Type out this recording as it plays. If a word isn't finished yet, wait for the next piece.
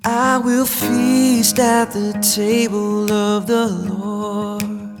I will feast at the table of the Lord.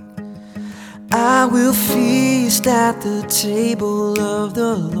 I will feast at the table of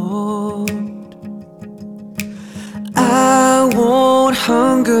the Lord. I won't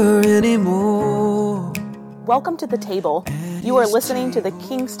hunger anymore. Welcome to The Table. You are listening to the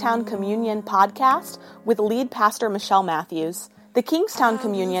Kingstowne Communion podcast with lead pastor Michelle Matthews. The Kingstowne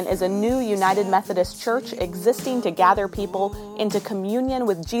Communion is a new United Methodist church existing to gather people into communion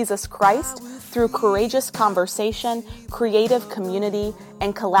with Jesus Christ through courageous conversation, creative community,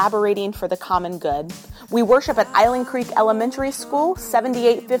 and collaborating for the common good. We worship at Island Creek Elementary School,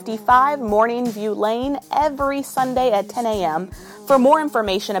 7855 Morning View Lane, every Sunday at 10 a.m. For more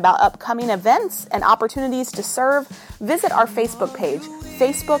information about upcoming events and opportunities to serve, visit our Facebook page,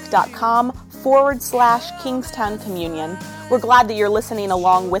 facebook.com/Kingstowne Communion. We're glad that you're listening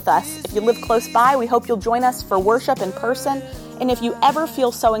along with us. If you live close by, we hope you'll join us for worship in person. And if you ever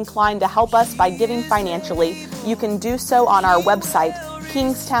feel so inclined to help us by giving financially, you can do so on our website,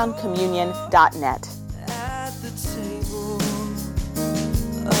 kingstownecommunion.net. At the table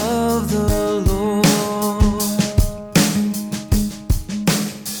of the Lord,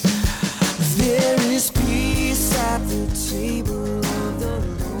 there is peace at the table of the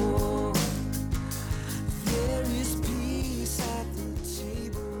Lord. There is peace at the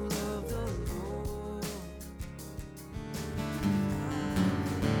table of the Lord.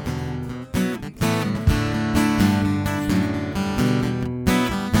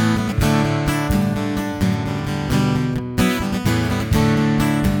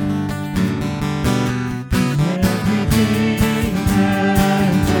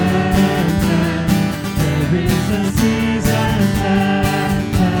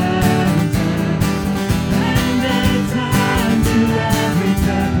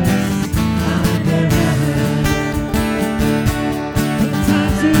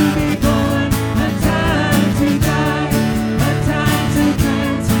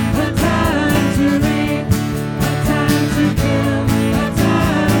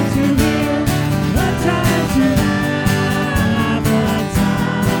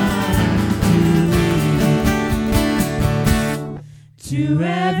 To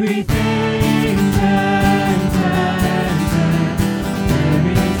everything, turn, turn, turn.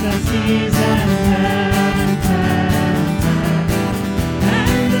 There is a season, turn, turn, turn.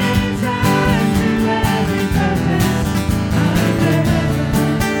 And a time to every purpose under heaven.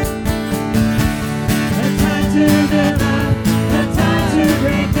 A time to live up, a time to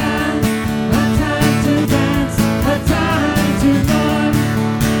break down, a time to dance, a time to mourn,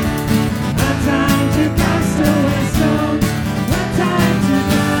 a time to cast away stones.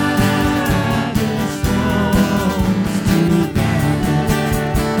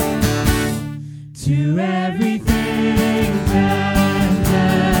 To everything, turn,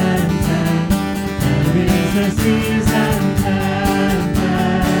 turn, turn. There is a season, turn,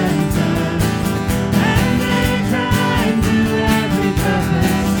 turn, turn. And a time to every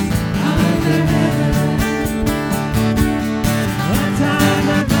purpose under heaven. A time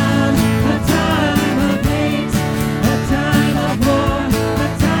of love, a time of hate, a time of war, a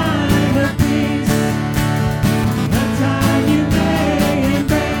time of peace, a time you may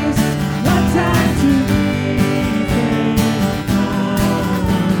embrace, a time to leave it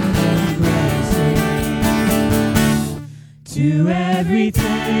embracing. To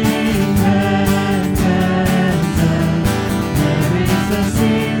everything, turn, turn, turn. There is a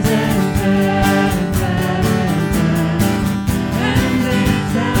season, turn, turn, turn. And a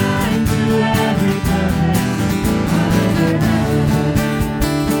time to every purpose under heaven.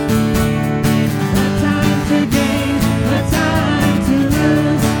 A time to gain, a time to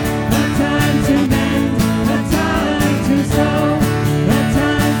lose, a time to mend, a time to sow, a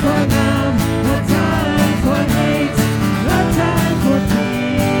time for love, a time for hate, a time for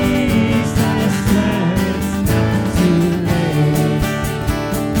peace, I swear it's not too late.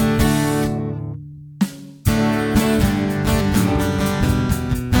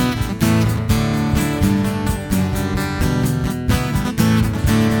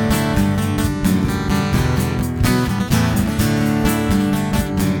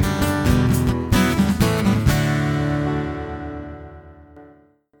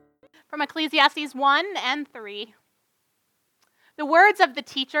 From Ecclesiastes 1 and 3. The words of the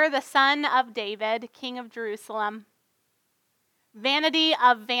teacher, the son of David, king of Jerusalem. Vanity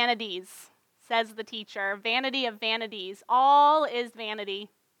of vanities, says the teacher. Vanity of vanities. All is vanity.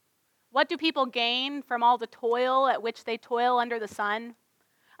 What do people gain from all the toil at which they toil under the sun?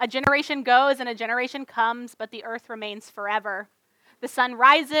 A generation goes and a generation comes, but the earth remains forever. The sun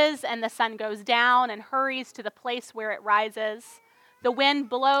rises and the sun goes down and hurries to the place where it rises. The wind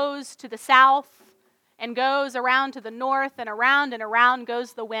blows to the south and goes around to the north, and around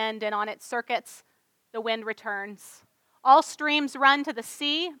goes the wind, and on its circuits the wind returns. All streams run to the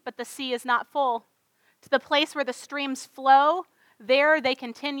sea, but the sea is not full. To the place where the streams flow, there they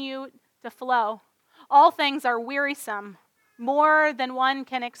continue to flow. All things are wearisome, more than one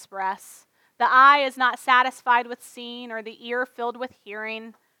can express. The eye is not satisfied with seeing, or the ear filled with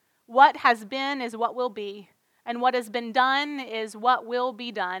hearing. What has been is what will be, and what has been done is what will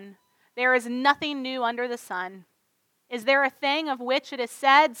be done. There is nothing new under the sun. Is there a thing of which it is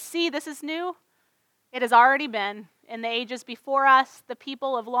said, "See, this is new"? It has already been. In the ages before us, the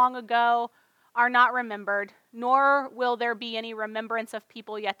people of long ago are not remembered, nor will there be any remembrance of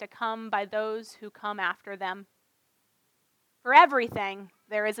people yet to come by those who come after them. For everything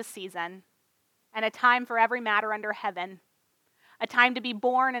there is a season, and a time for every matter under heaven, a time to be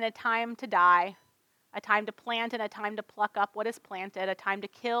born and a time to die, a time to plant and a time to pluck up what is planted, a time to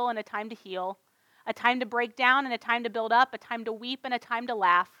kill and a time to heal, a time to break down and a time to build up, a time to weep and a time to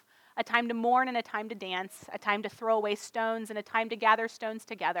laugh, a time to mourn and a time to dance, a time to throw away stones and a time to gather stones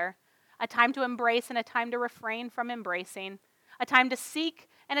together, a time to embrace and a time to refrain from embracing, a time to seek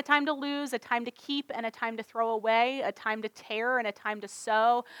and a time to lose, a time to keep and a time to throw away, a time to tear and a time to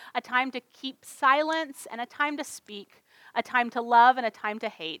sow, a time to keep silence and a time to speak, a time to love and a time to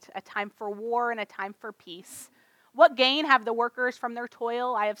hate, a time for war and a time for peace. What gain have the workers from their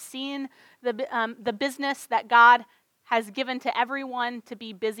toil? I have seen the business that God has given to everyone to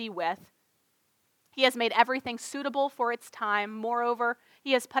be busy with. He has made everything suitable for its time. Moreover,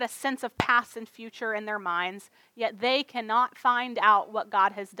 he has put a sense of past and future in their minds, yet they cannot find out what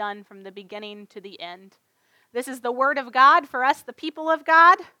God has done from the beginning to the end. This is the word of God for us, the people of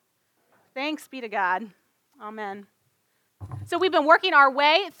God. Thanks be to God. Amen. So we've been working our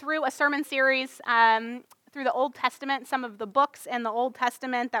way through a sermon series through the Old Testament, some of the books in the Old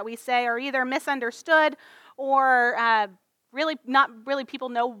Testament that we say are either misunderstood or really not really people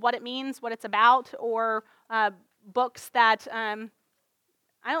know what it means, what it's about, or books that, I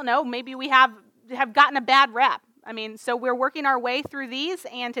don't know, maybe we have gotten a bad rep. I mean, so we're working our way through these,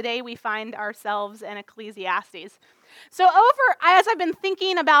 and today we find ourselves in Ecclesiastes. So as I've been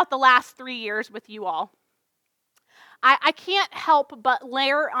thinking about the last 3 years with you all, I can't help but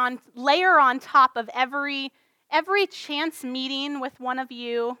layer on top of every chance meeting with one of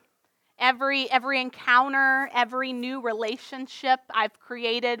you, every encounter, every new relationship I've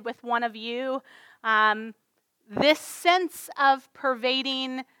created with one of you, this sense of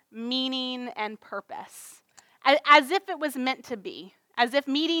pervading meaning and purpose, as if it was meant to be, as if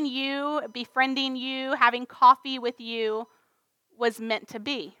meeting you, befriending you, having coffee with you was meant to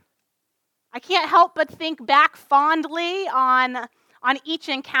be. I can't help but think back fondly on each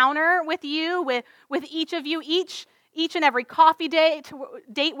encounter with you, with each of you, each and every coffee date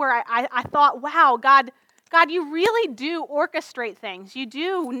where I thought, wow, God, you really do orchestrate things. You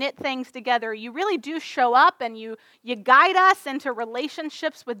do knit things together. You really do show up, and you guide us into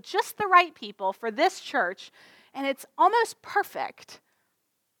relationships with just the right people for this church, and it's almost perfect.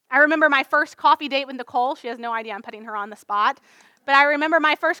 I remember my first coffee date with Nicole. She has no idea I'm putting her on the spot. But I remember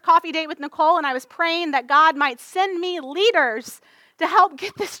my first coffee date with Nicole, and I was praying that God might send me leaders to help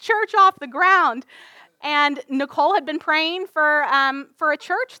get this church off the ground. And Nicole had been praying for a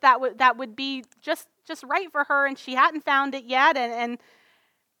church that would be just right for her, and she hadn't found it yet. And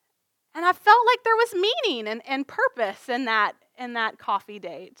I felt like there was meaning and purpose in that coffee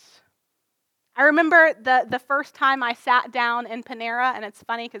date. I remember the first time I sat down in Panera, and it's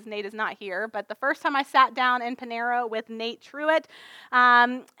funny because Nate is not here, but the first time I sat down in Panera with Nate Truitt,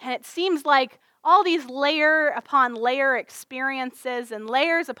 and it seems like all these layer upon layer experiences and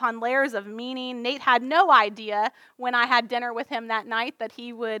layers upon layers of meaning. Nate had no idea when I had dinner with him that night that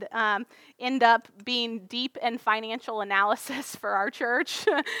he would end up being deep in financial analysis for our church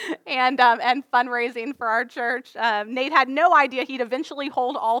and fundraising for our church. Nate had no idea he'd eventually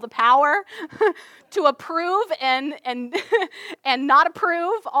hold all the power to approve and not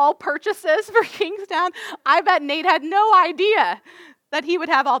approve all purchases for Kingstowne. I bet Nate had no idea that he would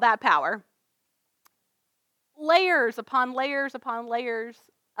have all that power. Layers upon layers upon layers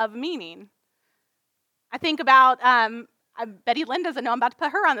of meaning. I think about, Betty Lynn doesn't know I'm about to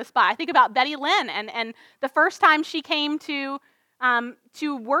put her on the spot. I think about Betty Lynn and the first time she came to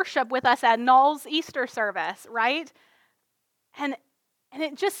worship with us at Null's Easter service, right? And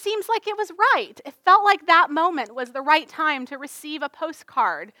it just seems like it was right. It felt like that moment was the right time to receive a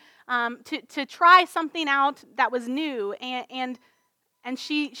postcard, to try something out that was new, and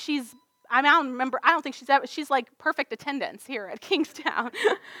she's. I don't think she's like perfect attendance here at Kingstowne.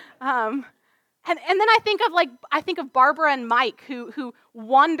 And then I think of Barbara and Mike who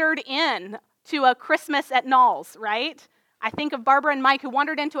wandered in to a Christmas at Knowles, right? I think of Barbara and Mike who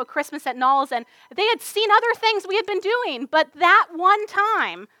wandered into a Christmas at Knowles, and they had seen other things we had been doing, but that one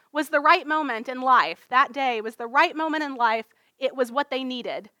time was the right moment in life. That day was the right moment in life. It was what they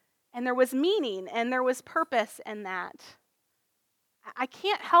needed. And there was meaning and there was purpose in that. I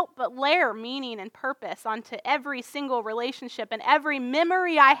can't help but layer meaning and purpose onto every single relationship and every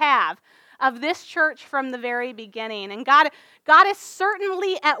memory I have of this church from the very beginning. And God is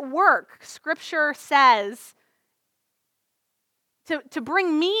certainly at work, Scripture says, to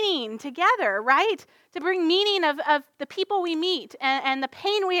bring meaning together, right? To bring meaning of the people we meet and the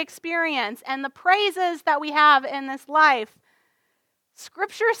pain we experience and the praises that we have in this life.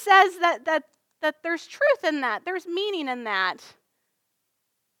 Scripture says that there's truth in that. There's meaning in that.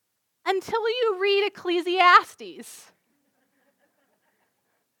 Until you read Ecclesiastes.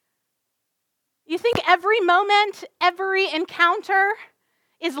 You think every moment, every encounter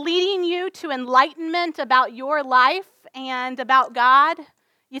is leading you to enlightenment about your life and about God?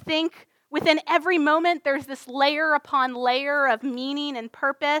 You think within every moment there's this layer upon layer of meaning and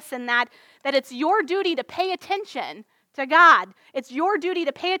purpose, and that it's your duty to pay attention to God. It's your duty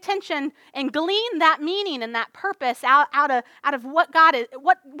to pay attention and glean that meaning and that purpose out of what God is,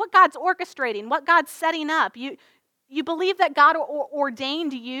 what God's orchestrating, what God's setting up. You believe that God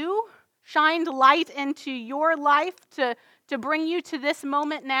ordained you, shined light into your life to bring you to this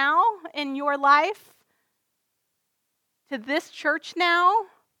moment now in your life, to this church now.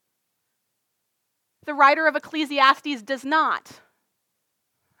 The writer of Ecclesiastes does not.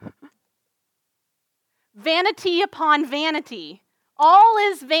 Vanity upon vanity. All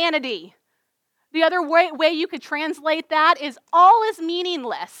is vanity. The other way you could translate that is all is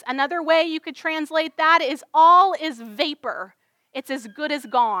meaningless. Another way you could translate that is all is vapor. It's as good as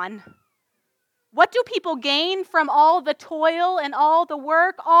gone. What do people gain from all the toil and all the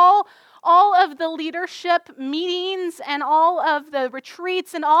work, all of the leadership meetings and all of the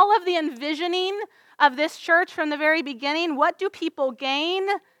retreats and all of the envisioning of this church from the very beginning? What do people gain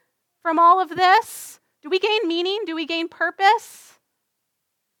from all of this? Do we gain meaning? Do we gain purpose?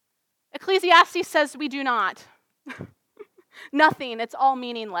 Ecclesiastes says we do not. Nothing. It's all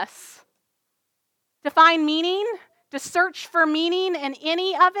meaningless. To find meaning, to search for meaning in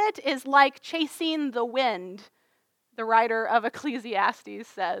any of it is like chasing the wind, the writer of Ecclesiastes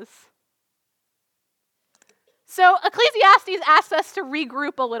says. So Ecclesiastes asks us to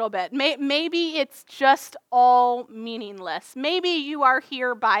regroup a little bit. Maybe it's just all meaningless. Maybe you are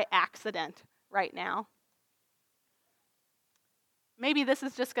here by accident right now. Maybe this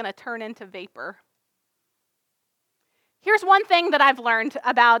is just going to turn into vapor. Here's one thing that I've learned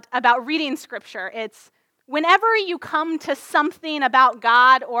about reading Scripture. It's whenever you come to something about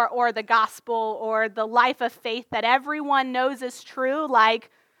God or the gospel or the life of faith that everyone knows is true,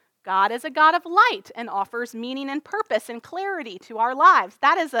 like God is a God of light and offers meaning and purpose and clarity to our lives.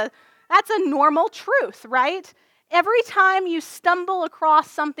 That's a normal truth, right? Every time you stumble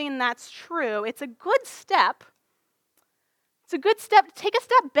across something that's true, it's a good step. It's a good step to take a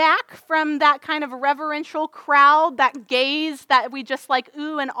step back from that kind of reverential crowd, that gaze that we just like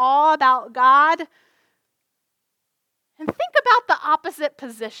ooh and awe about God. And think about the opposite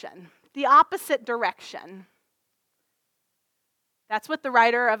position, the opposite direction. That's what the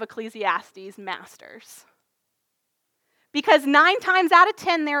writer of Ecclesiastes masters. Because 9 times out of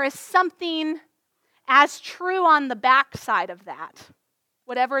 10, there is something as true on the backside of that.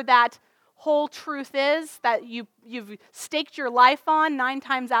 Whatever that whole truth is that you've staked your life on, 9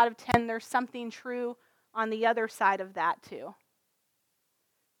 times out of 10, there's something true on the other side of that too.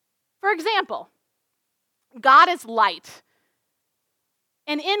 For example, God is light.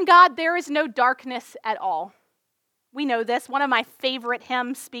 And in God, there is no darkness at all. We know this. One of my favorite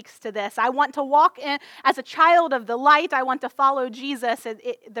hymns speaks to this. I want to walk in as a child of the light. I want to follow Jesus.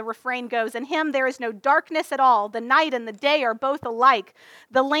 The refrain goes, in him there is no darkness at all. The night and the day are both alike.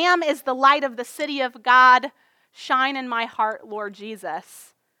 The Lamb is the light of the city of God. Shine in my heart, Lord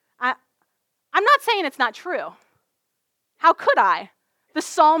Jesus. I'm not saying it's not true. How could I? The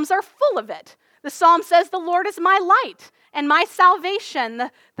Psalms are full of it. The Psalm says, the Lord is my light and my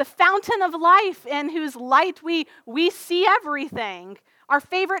salvation, the fountain of life in whose light we see everything. Our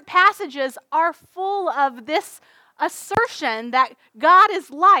favorite passages are full of this assertion that God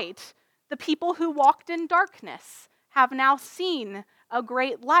is light. The people who walked in darkness have now seen a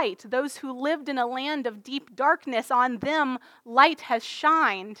great light. Those who lived in a land of deep darkness, on them light has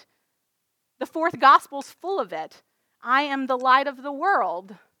shined. The 4th Gospel's full of it. I am the light of the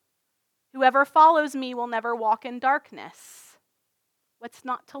world. Whoever follows me will never walk in darkness. What's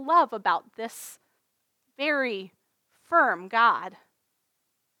not to love about this very firm God?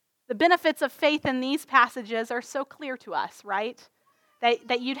 The benefits of faith in these passages are so clear to us, right?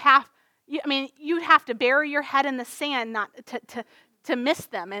 That you'd have to bury your head in the sand not to miss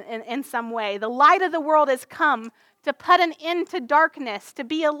them in some way. The light of the world has come to put an end to darkness, to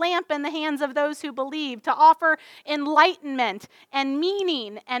be a lamp in the hands of those who believe, to offer enlightenment and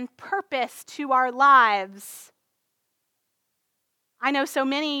meaning and purpose to our lives. I know so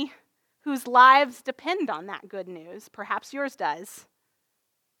many whose lives depend on that good news. Perhaps yours does.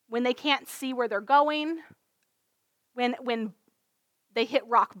 When they can't see where they're going, when they hit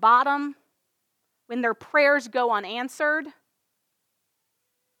rock bottom, when their prayers go unanswered,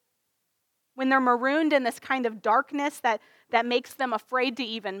 when they're marooned in this kind of darkness that makes them afraid to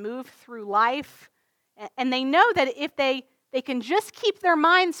even move through life. And they know that if they can just keep their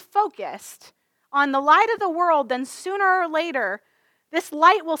minds focused on the light of the world, then sooner or later, this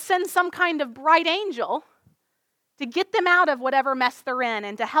light will send some kind of bright angel to get them out of whatever mess they're in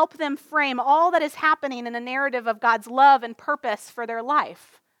and to help them frame all that is happening in a narrative of God's love and purpose for their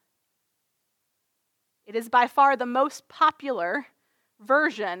life. It is by far the most popular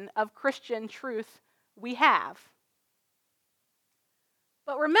version of Christian truth we have.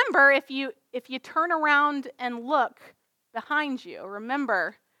 But remember, if you turn around and look behind you,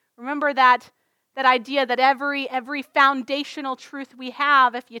 remember that idea that every foundational truth we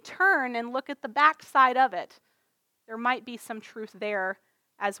have, if you turn and look at the backside of it, there might be some truth there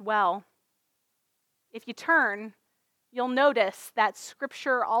as well. If you turn, you'll notice that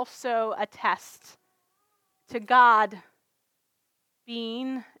Scripture also attests to God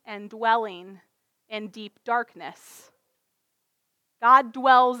being and dwelling in deep darkness. God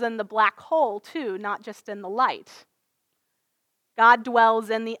dwells in the black hole too, not just in the light. God dwells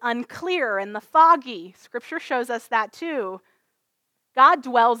in the unclear and the foggy. Scripture shows us that too. God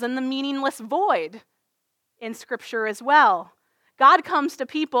dwells in the meaningless void in Scripture as well. God comes to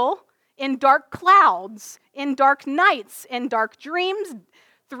people in dark clouds, in dark nights, in dark dreams,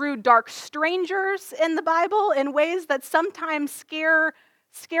 through dark strangers in the Bible in ways that sometimes scare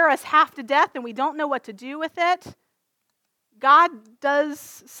us half to death and we don't know what to do with it. God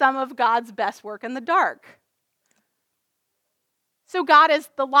does some of God's best work in the dark. So God is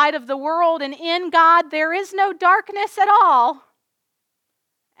the light of the world, and in God there is no darkness at all.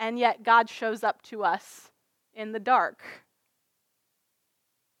 And yet God shows up to us in the dark.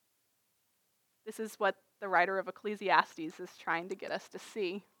 This is what the writer of Ecclesiastes is trying to get us to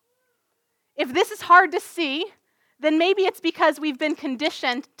see. If this is hard to see, then maybe it's because we've been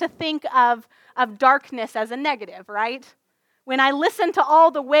conditioned to think of darkness as a negative, right? When I listen to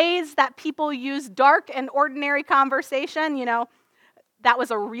all the ways that people use dark in ordinary conversation, that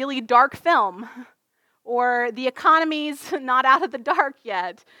was a really dark film. Or the economy's not out of the dark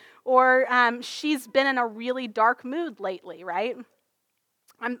yet. Or she's been in a really dark mood lately, right?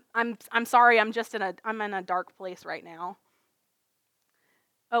 I'm sorry, I'm in a dark place right now.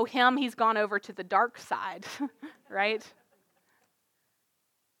 Oh, he's gone over to the dark side, right?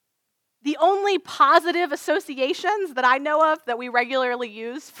 The only positive associations that I know of that we regularly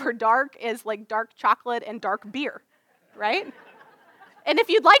use for dark is like dark chocolate and dark beer, right? And if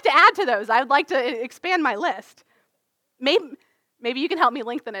you'd like to add to those, I would like to expand my list. Maybe you can help me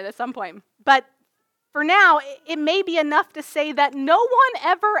lengthen it at some point. But for now, it may be enough to say that no one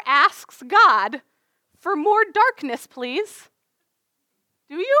ever asks God for more darkness, please.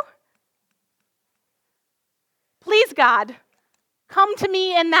 Do you? Please, God, come to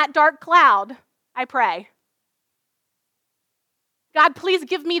me in that dark cloud, I pray. God, please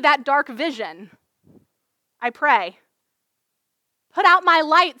give me that dark vision, I pray. Put out my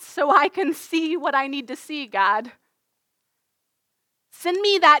lights so I can see what I need to see, God. Send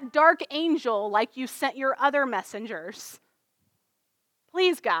me that dark angel like you sent your other messengers.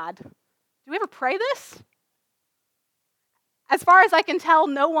 Please, God. Do we ever pray this? As far as I can tell,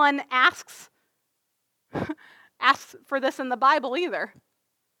 no one asks for this in the Bible either.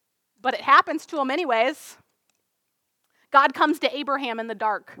 But it happens to them anyways. God comes to Abraham in the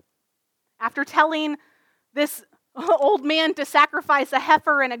dark. After telling this old man to sacrifice a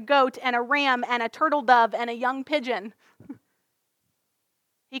heifer and a goat and a ram and a turtle dove and a young pigeon,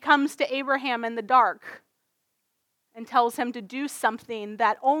 he comes to Abraham in the dark and tells him to do something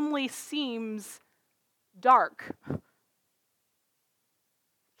that only seems dark.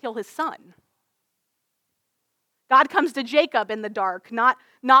 Kill his son. God comes to Jacob in the dark, not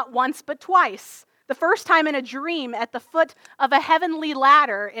once but twice. The first time in a dream at the foot of a heavenly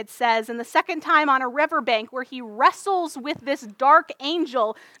ladder, it says, and the second time on a riverbank where he wrestles with this dark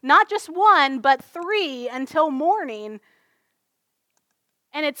angel, not just one, but three until morning.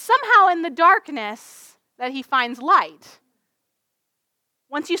 And it's somehow in the darkness that he finds light.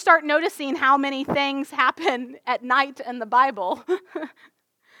 Once you start noticing how many things happen at night in the Bible,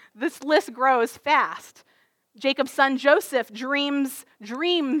 this list grows fast. Jacob's son Joseph dreams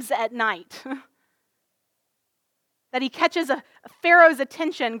at night. That he catches a Pharaoh's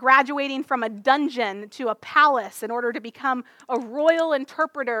attention graduating from a dungeon to a palace in order to become a royal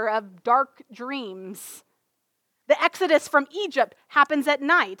interpreter of dark dreams. The exodus from Egypt happens at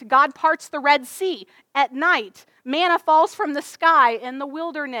night. God parts the Red Sea at night. Manna falls from the sky in the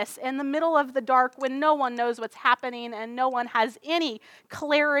wilderness in the middle of the dark when no one knows what's happening and no one has any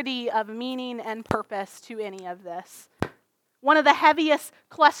clarity of meaning and purpose to any of this. One of the heaviest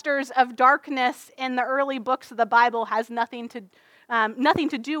clusters of darkness in the early books of the Bible has nothing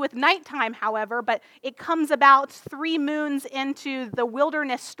to do with nighttime, however, but it comes about 3 moons into the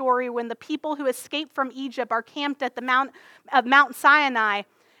wilderness story when the people who escaped from Egypt are camped at the Mount Sinai,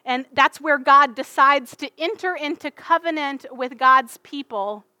 and that's where God decides to enter into covenant with God's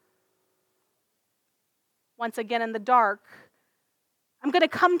people. Once again in the dark, I'm going to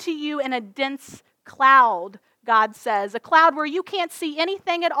come to you in a dense cloud, God says, a cloud where you can't see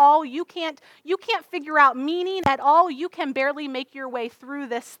anything at all, you can't figure out meaning at all, you can barely make your way through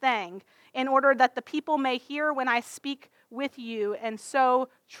this thing in order that the people may hear when I speak with you and so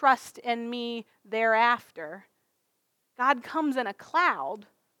trust in me thereafter. God comes in a cloud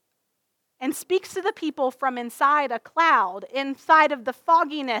and speaks to the people from inside a cloud, inside of the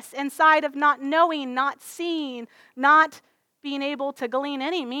fogginess, inside of not knowing, not seeing, not being able to glean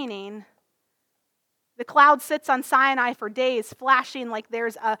any meaning. The cloud sits on Sinai for days, flashing like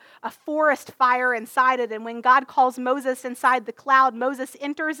there's a forest fire inside it. And when God calls Moses inside the cloud, Moses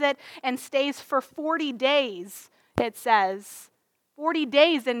enters it and stays for 40 days, it says. 40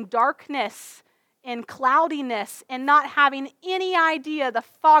 days in darkness, in cloudiness, and not having any idea, the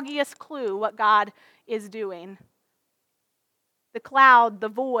foggiest clue what God is doing. The cloud, the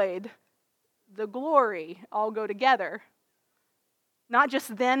void, the glory all go together. Not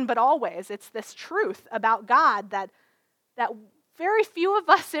just then, but always. It's this truth about God that very few of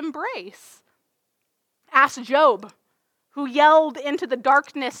us embrace. Ask Job, who yelled into the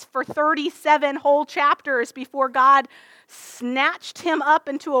darkness for 37 whole chapters before God snatched him up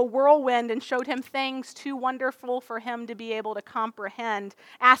into a whirlwind and showed him things too wonderful for him to be able to comprehend.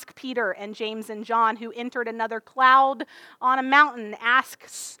 Ask Peter and James and John, who entered another cloud on a mountain. Ask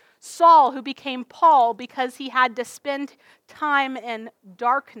Saul, who became Paul because he had to spend time in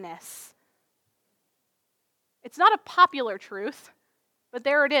darkness. It's not a popular truth, but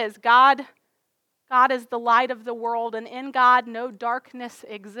there it is. God is the light of the world, and in God no darkness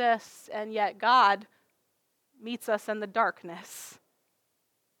exists, and yet God meets us in the darkness.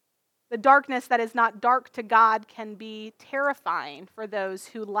 The darkness that is not dark to God can be terrifying for those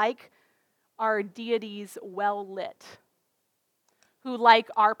who like our deities well lit, who like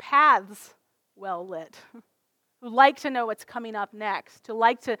our paths well lit, who like to know what's coming up next, to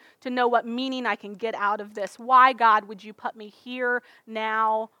like to know what meaning I can get out of this. Why, God, would you put me here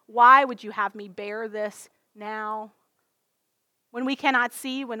now? Why would you have me bear this now? When we cannot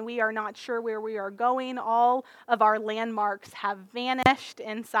see, when we are not sure where we are going, all of our landmarks have vanished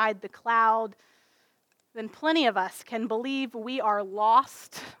inside the cloud, then plenty of us can believe we are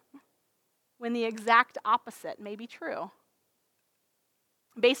lost when the exact opposite may be true.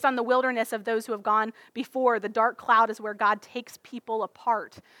 Based on the wilderness of those who have gone before, the dark cloud is where God takes people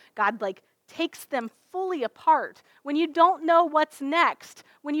apart. God takes them fully apart. When you don't know what's next,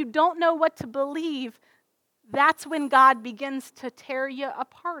 when you don't know what to believe, that's when God begins to tear you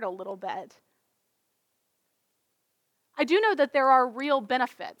apart a little bit. I do know that there are real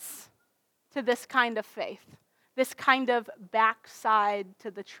benefits to this kind of faith, this kind of backside to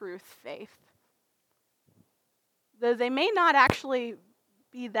the truth faith. Though they may not actually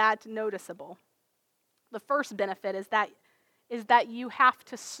be that noticeable. The first benefit is that you have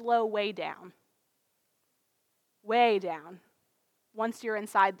to slow way down, once you're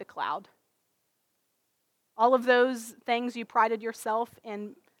inside the cloud. All of those things you prided yourself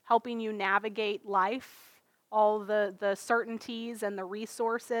in helping you navigate life, all the certainties and the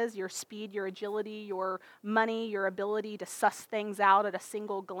resources, your speed, your agility, your money, your ability to suss things out at a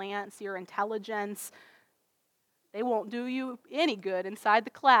single glance, your intelligence, they won't do you any good inside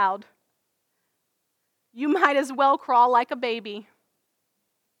the cloud. You might as well crawl like a baby.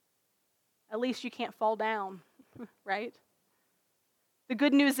 At least you can't fall down, right? The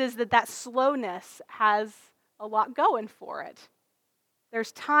good news is that slowness has a lot going for it.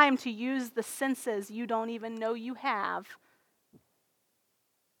 There's time to use the senses you don't even know you have.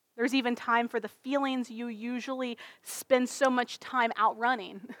 There's even time for the feelings you usually spend so much time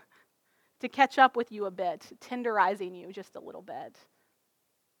outrunning to catch up with you a bit, tenderizing you just a little bit.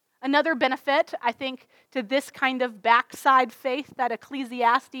 Another benefit, I think, to this kind of backside faith that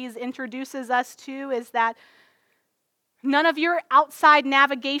Ecclesiastes introduces us to is that none of your outside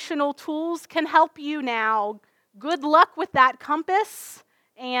navigational tools can help you now. Good luck with that compass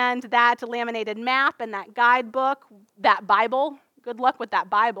and that laminated map and that guidebook, that Bible. Good luck with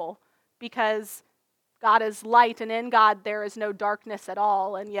that Bible, because God is light, and in God there is no darkness at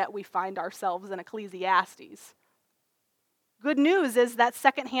all, and yet we find ourselves in Ecclesiastes. Good news is that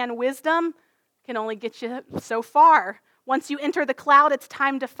secondhand wisdom can only get you so far. Once you enter the cloud, it's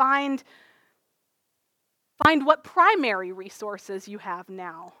time to find what primary resources you have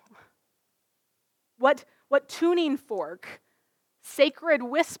now. What tuning fork, sacred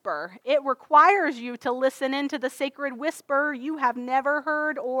whisper. It requires you to listen into the sacred whisper you have never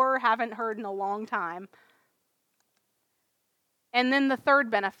heard or haven't heard in a long time. And then the third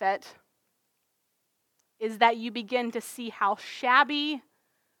benefit is that you begin to see how shabby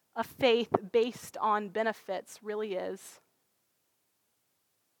a faith based on benefits really is.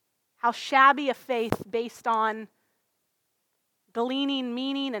 How shabby a faith based on gleaning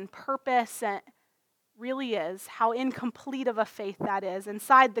meaning and purpose really is. How incomplete of a faith that is.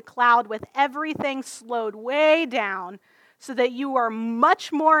 Inside the cloud with everything slowed way down so that you are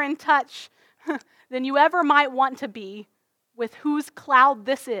much more in touch than you ever might want to be with whose cloud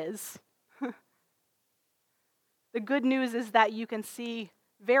this is. The good news is that you can see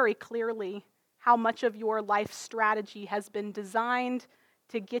very clearly how much of your life strategy has been designed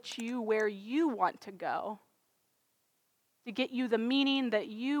to get you where you want to go, to get you the meaning that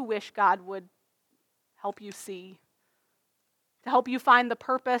you wish God would help you see, to help you find the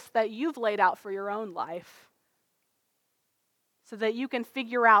purpose that you've laid out for your own life, so that you can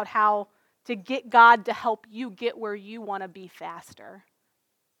figure out how to get God to help you get where you want to be faster.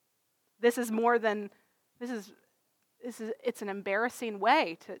 It's an embarrassing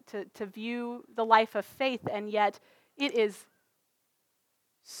way to view the life of faith, and yet it is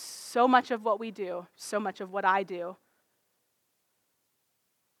so much of what we do, so much of what I do.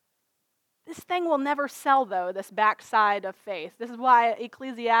 This thing will never sell, though, this backside of faith. This is why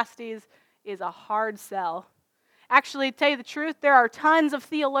Ecclesiastes is a hard sell. Actually, to tell you the truth, there are tons of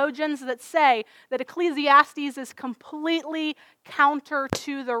theologians that say that Ecclesiastes is completely counter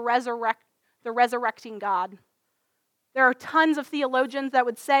to the resurrecting God. There are tons of theologians that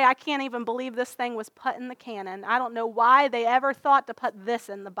would say, I can't even believe this thing was put in the canon. I don't know why they ever thought to put this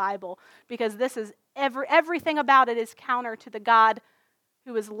in the Bible, because this is everything about it is counter to the God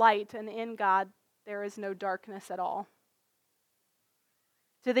who is light, and in God there is no darkness at all.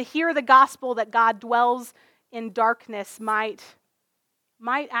 To hear the gospel that God dwells in darkness might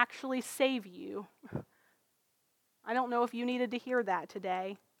actually save you. I don't know if you needed to hear that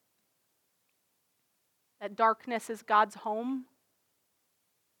today. That darkness is God's home.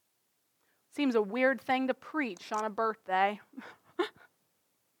 Seems a weird thing to preach on a birthday.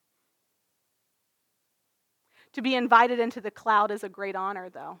 To be invited into the cloud is a great honor,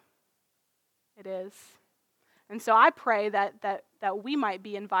 though. It is. And so I pray that we might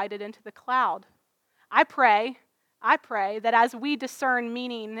be invited into the cloud. I pray that as we discern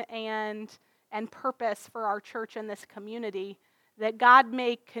meaning and purpose for our church and this community, that God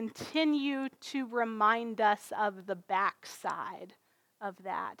may continue to remind us of the backside of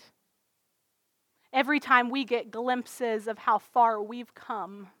that. Every time we get glimpses of how far we've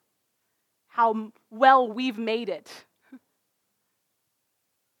come, how well we've made it,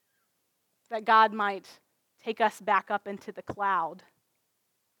 that God might take us back up into the cloud.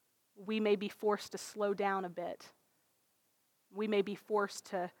 We may be forced to slow down a bit. We may be forced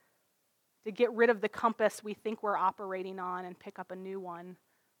to get rid of the compass we think we're operating on and pick up a new one.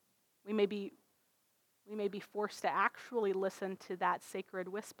 We may be forced to actually listen to that sacred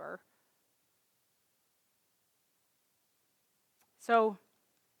whisper. So,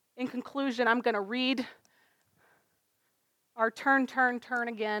 in conclusion, I'm going to read our turn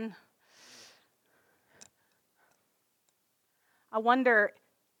again. I wonder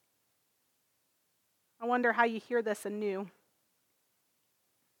how you hear this anew.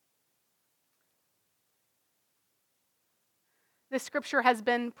 This scripture has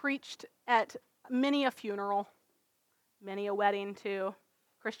been preached at many a funeral, many a wedding too.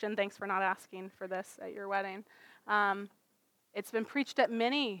 Christian, thanks for not asking for this at your wedding. It's been preached at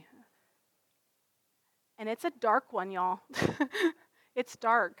many, and it's a dark one, y'all. It's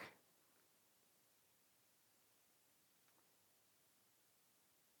dark.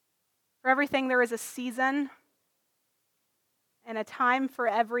 For everything there is a season, and a time for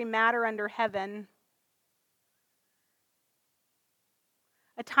every matter under heaven.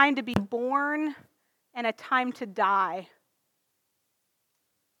 A time to be born and a time to die.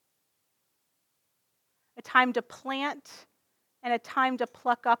 A time to plant and a time to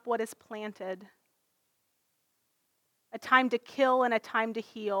pluck up what is planted. A time to kill and a time to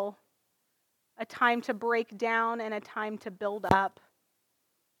heal. A time to break down and a time to build up.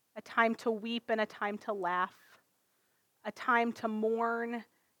 A time to weep and a time to laugh. A time to mourn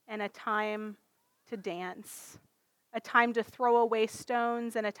and a time to dance. A time to throw away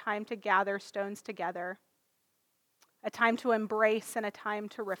stones and a time to gather stones together. A time to embrace and a time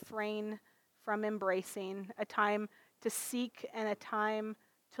to refrain from embracing. A time to seek and a time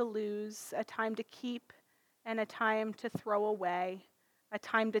to lose. A time to keep and a time to throw away. A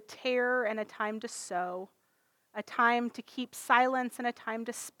time to tear and a time to sow. A time to keep silence and a time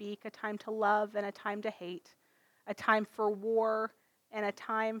to speak. A time to love and a time to hate. A time for war and a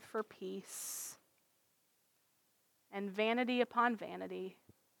time for peace. And vanity upon vanity.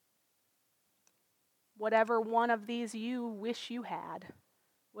 Whatever one of these you wish you had,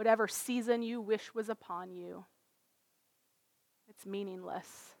 whatever season you wish was upon you, it's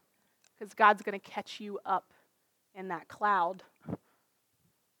meaningless because God's going to catch you up in that cloud.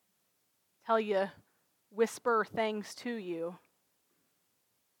 Tell you, whisper things to you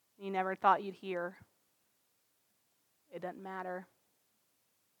you never thought you'd hear. It doesn't matter.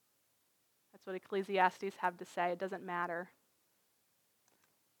 That's what Ecclesiastes have to say. It doesn't matter.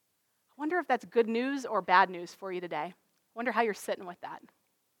 I wonder if that's good news or bad news for you today. I wonder how you're sitting with that.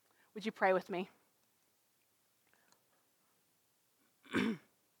 Would you pray with me?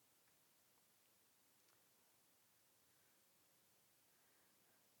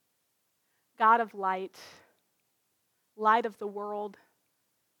 God of light, light of the world,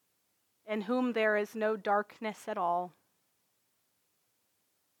 in whom there is no darkness at all,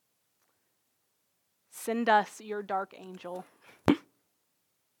 send us your dark angel.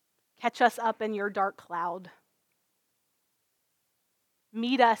 Catch us up in your dark cloud.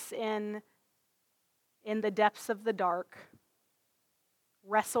 Meet us in the depths of the dark.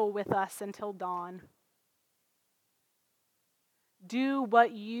 Wrestle with us until dawn. Do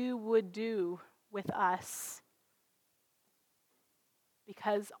what you would do with us,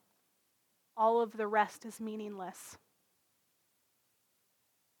 because all of the rest is meaningless.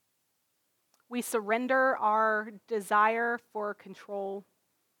 We surrender our desire for control,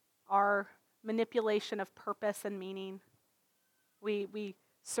 our manipulation of purpose and meaning. We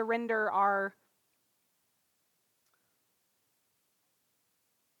surrender our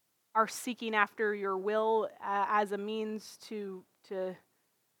seeking after your will as a means to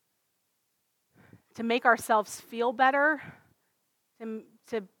make ourselves feel better,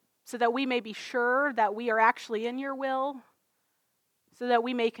 so that we may be sure that we are actually in your will, so that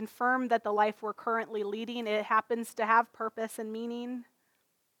we may confirm that the life we're currently leading, it happens to have purpose and meaning.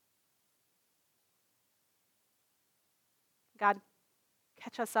 God,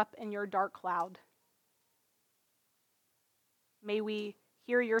 catch us up in your dark cloud. May we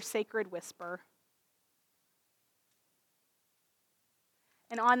hear your sacred whisper.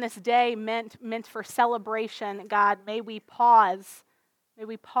 And on this day meant for celebration, God, may we pause. May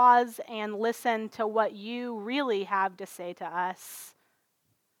we pause and listen to what you really have to say to us.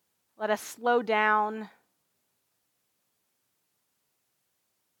 Let us slow down.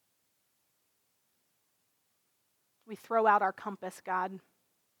 We throw out our compass, God.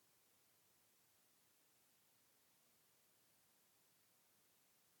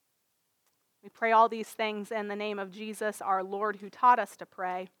 We pray all these things in the name of Jesus, our Lord, who taught us to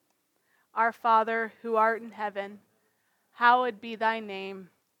pray. Our Father, who art in heaven, hallowed be thy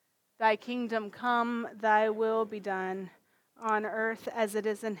name. Thy kingdom come, thy will be done, on earth as it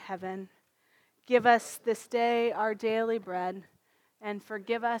is in heaven. Give us this day our daily bread, and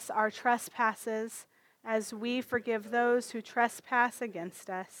forgive us our trespasses, as we forgive those who trespass against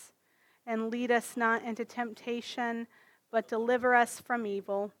us. And lead us not into temptation, but deliver us from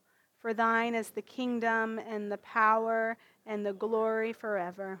evil. For thine is the kingdom and the power and the glory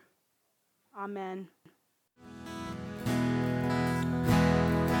forever. Amen.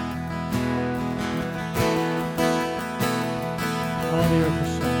 All the earth will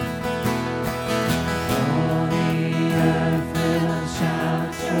shout. All the earth will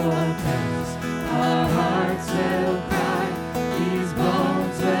shout your praise. Our hearts will cry. These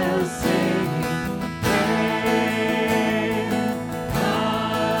bones will sing. Great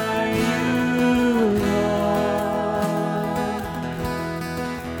are you, Lord.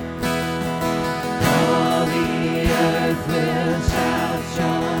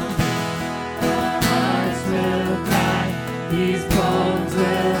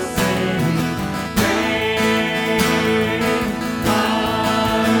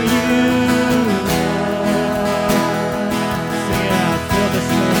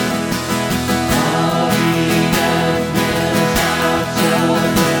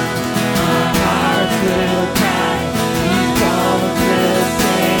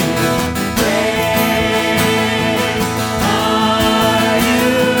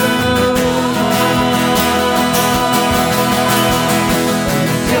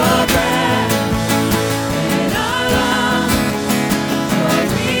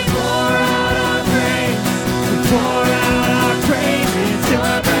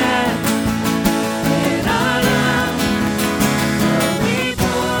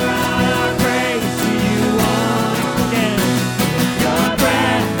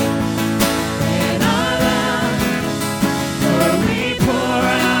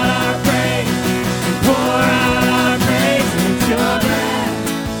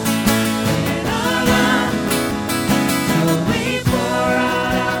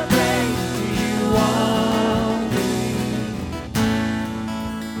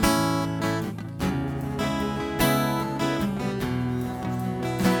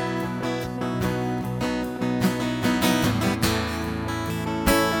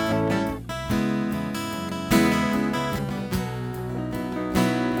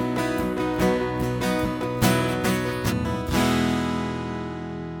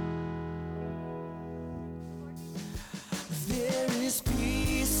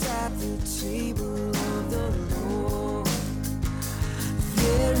 table